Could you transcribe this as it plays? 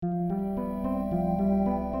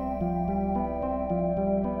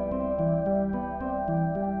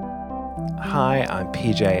Hi, I'm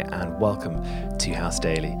PJ and welcome to House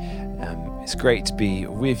Daily. It's great to be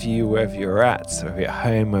with you wherever you're at, whether you're at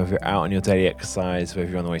home, whether you're out on your daily exercise, whether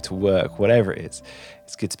you're on the way to work, whatever it is.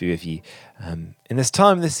 It's good to be with you. In this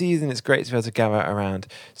time of the season, it's great to be able to gather around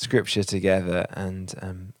Scripture together.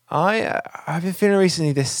 And I've been feeling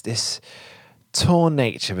recently this torn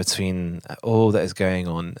nature between all that is going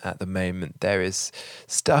on at the moment. There is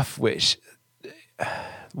stuff which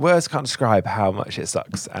words can't describe how much it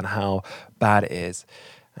sucks and how bad it is,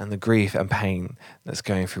 and the grief and pain that's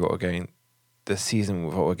going through the season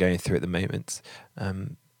with what we're going through at the moment.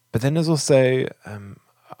 But then there's also,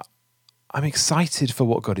 I'm excited for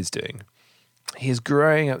what God is doing. He is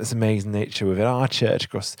growing up this amazing nature within our church,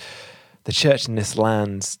 across the church in this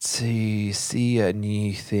land, to see a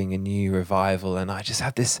new thing, a new revival. And I just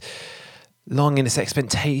have this longing, this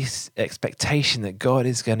expectation that God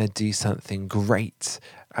is going to do something great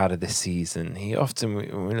out of this season. He often,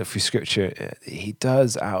 when we look through Scripture, he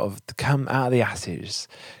does come out of the ashes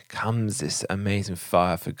comes this amazing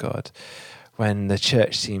fire for God. When the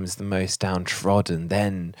church seems the most downtrodden,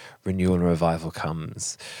 then renewal and revival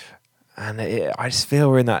comes. And I just feel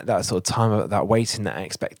we're in that sort of time of that waiting, that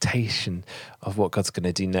expectation of what God's going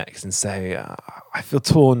to do next. And so I feel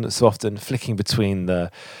torn so often, flicking between the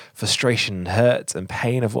frustration and hurt and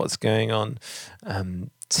pain of what's going on,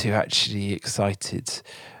 to actually excited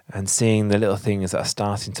and seeing the little things that are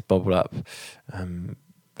starting to bubble up, and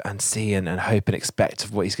see and hope and expect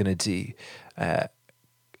of what he's going to do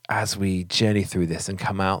as we journey through this and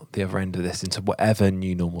come out the other end of this into whatever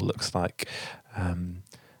new normal looks like.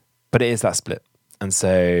 But it is that split. And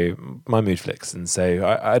so my mood flicks. And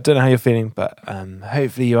so I don't know how you're feeling, but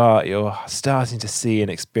hopefully you're starting to see and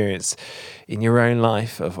experience in your own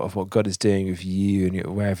life of what God is doing with you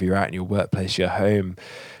and wherever you're at, in your workplace, your home,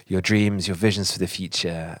 your dreams, your visions for the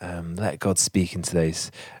future. Let God speak into those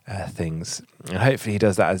things. And hopefully he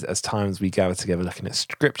does that as times we gather together, looking at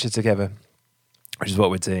Scripture together, which is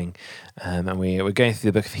what we're doing. And we're going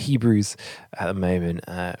through the book of Hebrews at the moment,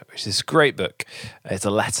 which is this great book. It's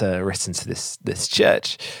a letter written to this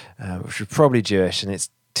church, which was probably Jewish, and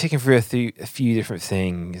it's ticking through a few different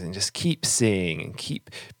things and just keep seeing and keep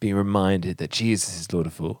being reminded that Jesus is Lord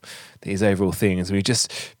of all, that he's over all things. We've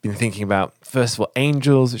just been thinking about, first of all,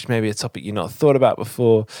 angels, which may be a topic you've not thought about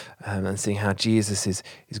before, and seeing how Jesus is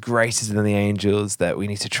greater than the angels, that we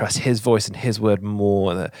need to trust his voice and his word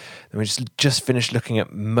more. That we just finished looking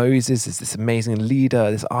at Moses as this amazing leader,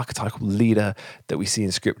 this archetypal leader that we see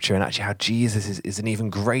in Scripture, and actually how Jesus is an even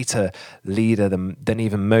greater leader than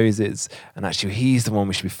even Moses, and actually he's the one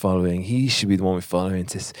we should be following. He should be the one we follow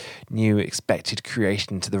into this new expected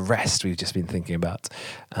creation, to the rest we've just been thinking about.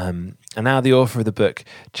 And now the author of the book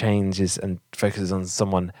changes and focuses on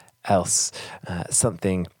someone else,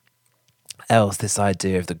 something else, this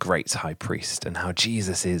idea of the great high priest and how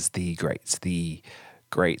Jesus is the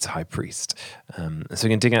great high priest. So we're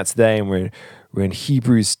going to dig out today, and we're in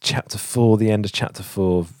Hebrews chapter 4, the end of chapter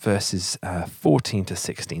 4, verses 14 to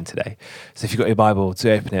 16 today. So if you've got your Bible,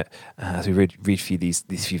 do open it as we read for you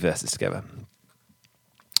these few verses together.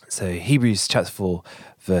 So Hebrews chapter 4,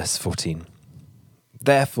 verse 14.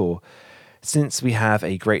 Therefore, since we have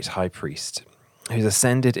a great high priest who's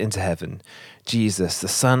ascended into heaven, Jesus, the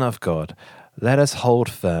Son of God, let us hold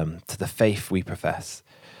firm to the faith we profess.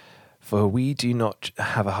 For we do not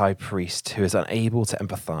have a high priest who is unable to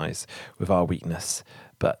empathize with our weakness,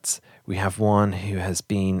 but we have one who has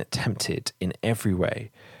been tempted in every way,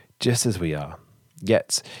 just as we are,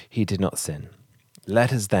 yet he did not sin.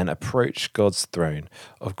 Let us then approach God's throne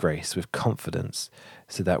of grace with confidence,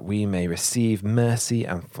 so that we may receive mercy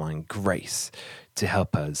and find grace to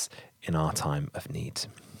help us in our time of need.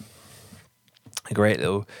 A great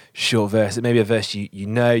little short verse. It may be a verse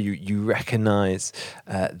you recognize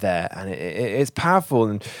there, and it's powerful.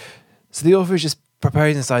 And so the author is just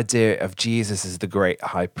proposing this idea of Jesus as the great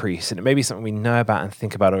high priest, and it may be something we know about and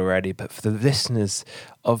think about already, but for the listeners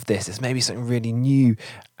of this, it's maybe something really new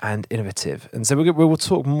and innovative. And so we will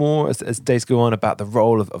talk more as days go on about the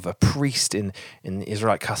role of a priest in the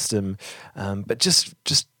Israelite custom, but just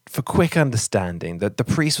for quick understanding, that the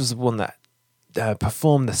priest was the one that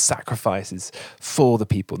perform the sacrifices for the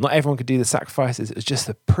people. Not everyone could do the sacrifices, it was just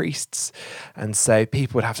the priests. And so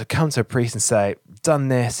people would have to come to a priest and say, done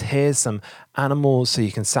this, here's some animals so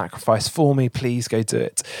you can sacrifice for me, please go do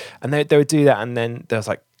it. And they would do that, and then there was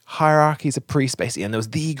like hierarchies of priests basically, and there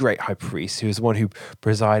was the great high priest who was the one who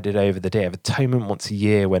presided over the Day of Atonement once a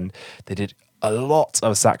year, when they did a lot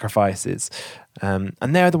of sacrifices. And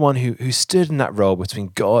they're the one who stood in that role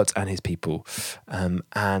between God and his people,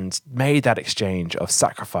 and made that exchange of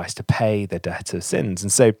sacrifice to pay the debt of sins.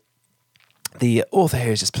 And so the author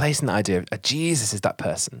here is just placing the idea of Jesus is that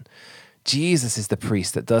person. Jesus is the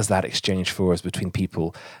priest that does that exchange for us between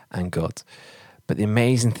people and God. But the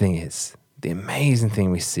amazing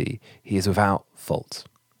thing we see, he is without fault.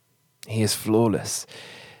 He is flawless.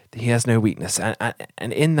 He has no weakness.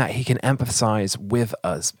 And in that, he can empathize with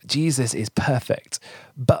us. Jesus is perfect,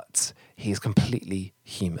 but he is completely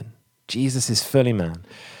human. Jesus is fully man.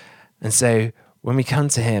 And so when we come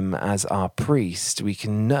to him as our priest, we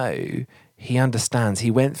can know he understands.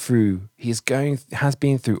 He has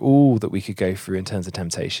been through all that we could go through in terms of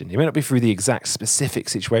temptation. He may not be through the exact specific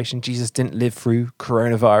situation. Jesus didn't live through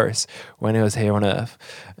coronavirus when he was here on earth.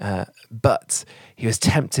 But he was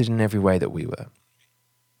tempted in every way that we were.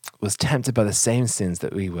 Was tempted by the same sins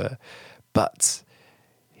that we were. But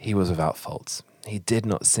he was without fault. He did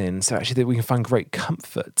not sin. So actually we can find great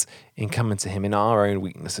comfort in coming to him in our own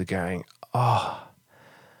weakness of going, I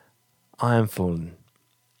am fallen.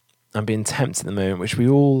 I'm being tempted at the moment, which we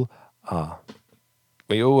all are.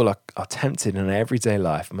 We all are tempted in our everyday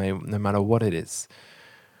life, no matter what it is.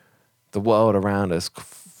 The world around us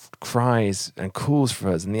cries and calls for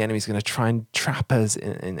us, and the enemy's going to try and trap us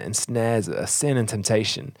in snares of sin and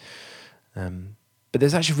temptation. But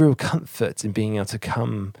there's actually real comfort in being able to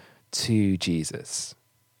come to Jesus,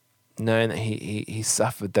 knowing that he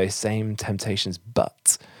suffered those same temptations,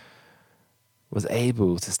 but was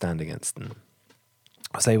able to stand against them.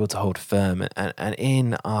 Was able to hold firm, and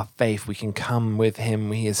in our faith we can come with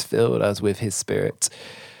him. He has filled us with his Spirit.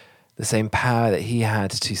 The same power that he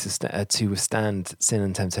had to withstand sin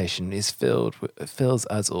and temptation fills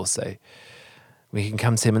us also. We can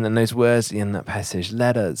come to him, and then those words in that passage,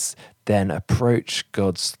 let us then approach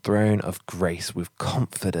God's throne of grace with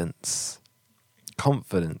confidence,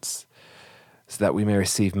 so that we may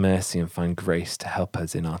receive mercy and find grace to help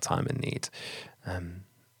us in our time of need.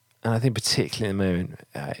 And I think particularly at the moment,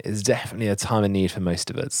 it's definitely a time of need for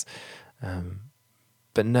most of us.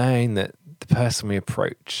 But knowing that the person we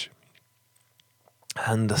approach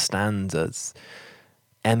understands us,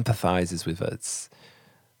 empathizes with us,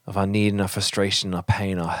 of our need and our frustration, our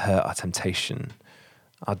pain, our hurt, our temptation,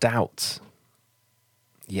 our doubt,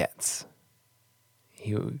 yet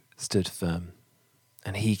he stood firm.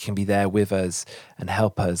 And he can be there with us and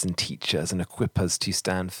help us and teach us and equip us to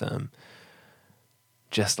stand firm,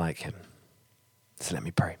 just like him. So let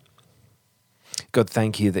me pray. God,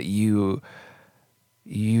 thank you that you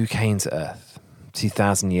came to earth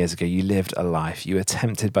 2,000 years ago. You lived a life. You were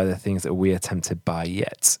tempted by the things that we are tempted by,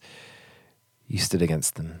 yet you stood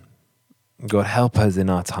against them. God, help us in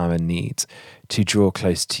our time of need to draw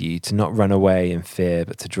close to you, to not run away in fear,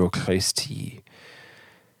 but to draw close to you,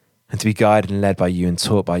 and to be guided and led by you and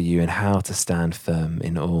taught by you in how to stand firm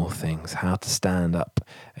in all things, how to stand up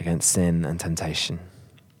against sin and temptation.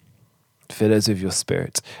 Fill us with your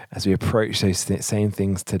Spirit as we approach those same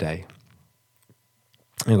things today.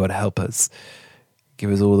 And God, help us. Give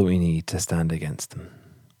us all that we need to stand against them.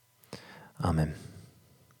 Amen.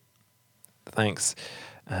 Thanks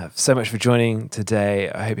so much for joining today.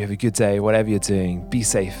 I hope you have a good day, whatever you're doing. Be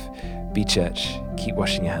safe, be church, keep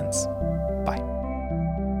washing your hands.